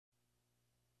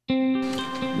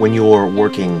when you're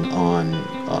working on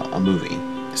a movie,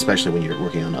 especially when you're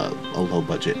working on a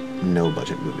low-budget,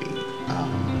 no-budget movie,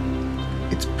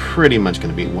 it's pretty much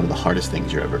going to be one of the hardest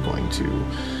things you're ever going to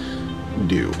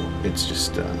do. It's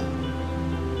just,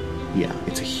 yeah,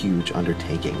 it's a huge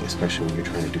undertaking, especially when you're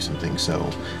trying to do something so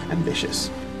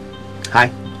ambitious.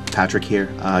 Hi, Patrick here.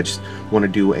 Just want to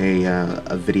do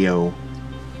a video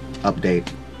update,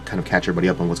 kind of catch everybody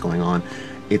up on what's going on.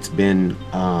 It's been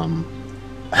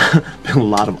been a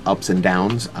lot of ups and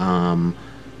downs.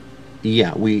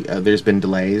 Yeah, there's been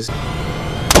delays.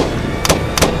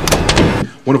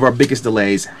 One of our biggest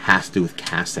delays has to do with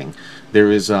casting.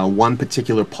 There is one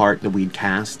particular part that we'd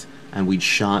cast, and we'd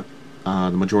shot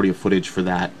the majority of footage for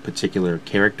that particular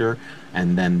character,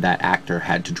 and then that actor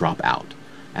had to drop out.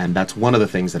 And that's one of the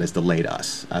things that has delayed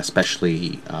us,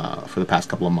 especially for the past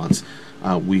couple of months.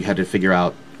 We had to figure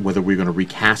out whether we were going to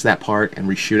recast that part and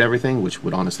reshoot everything, which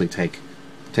would honestly take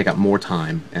up more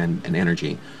time and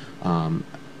energy.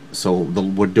 So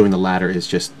we're doing the latter, is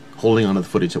just holding on to the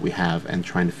footage that we have and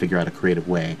trying to figure out a creative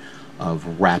way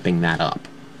of wrapping that up.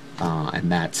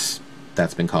 And that's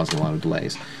been causing a lot of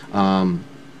delays.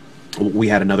 We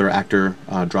had another actor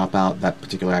drop out. That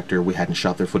particular actor, we hadn't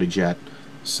shot their footage yet,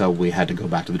 so we had to go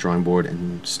back to the drawing board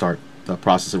and start the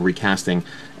process of recasting,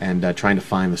 and trying to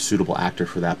find the suitable actor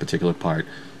for that particular part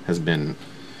has been,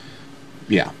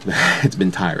 yeah, it's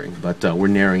been tiring, but we're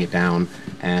narrowing it down,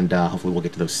 and hopefully we'll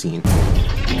get to those scenes.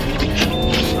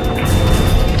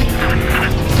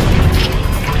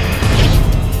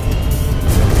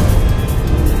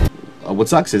 What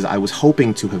sucks is I was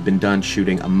hoping to have been done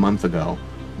shooting a month ago,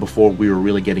 before we were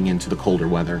really getting into the colder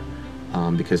weather,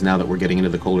 because now that we're getting into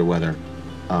the colder weather,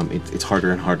 it's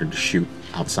harder and harder to shoot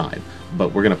outside,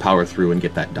 but we're going to power through and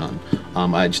get that done.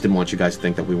 I just didn't want you guys to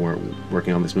think that we weren't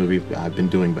working on this movie. I've been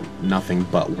doing nothing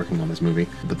but working on this movie,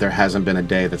 but there hasn't been a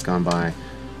day that's gone by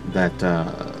that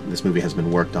this movie has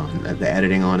been worked on. The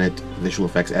editing on it, visual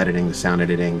effects editing, the sound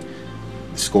editing,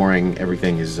 the scoring,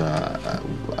 everything is,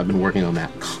 I've been working on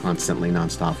that constantly,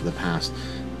 nonstop for the past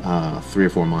 3 or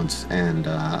 4 months, and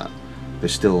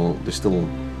there's still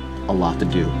a lot to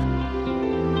do.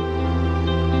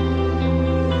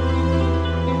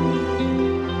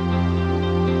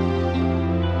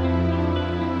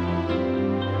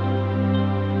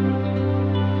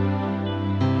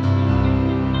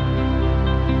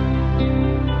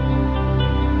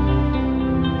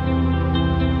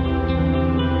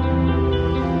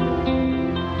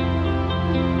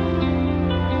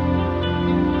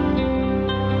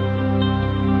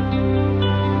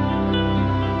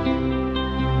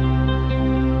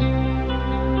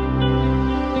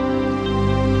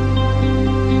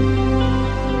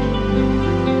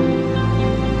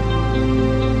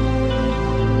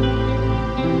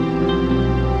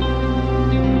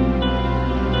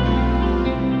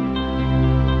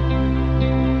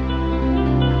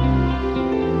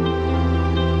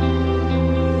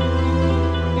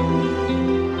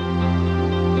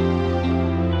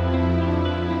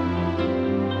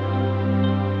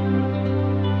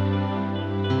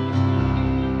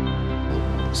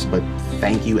 But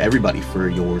thank you everybody for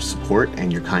your support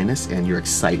and your kindness and your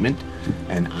excitement,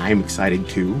 and I'm excited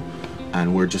too.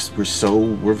 And we're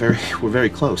very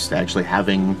close to actually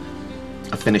having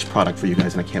a finished product for you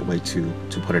guys, and I can't wait to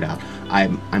put it out.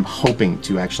 I'm hoping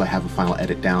to actually have a final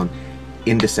edit down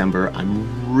in December.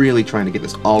 I'm really trying to get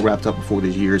this all wrapped up before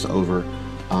this year's over,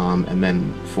 and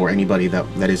then for anybody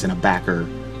that isn't a backer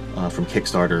from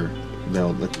Kickstarter,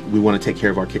 we want to take care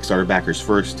of our Kickstarter backers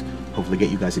first. Hopefully get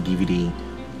you guys a DVD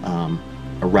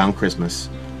around Christmas,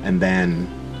 and then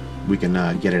we can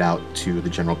get it out to the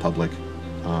general public,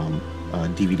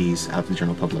 DVDs out to the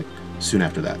general public soon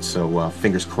after that. So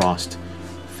fingers crossed.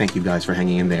 Thank you guys for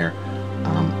hanging in there,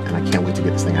 and I can't wait to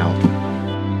get this thing out.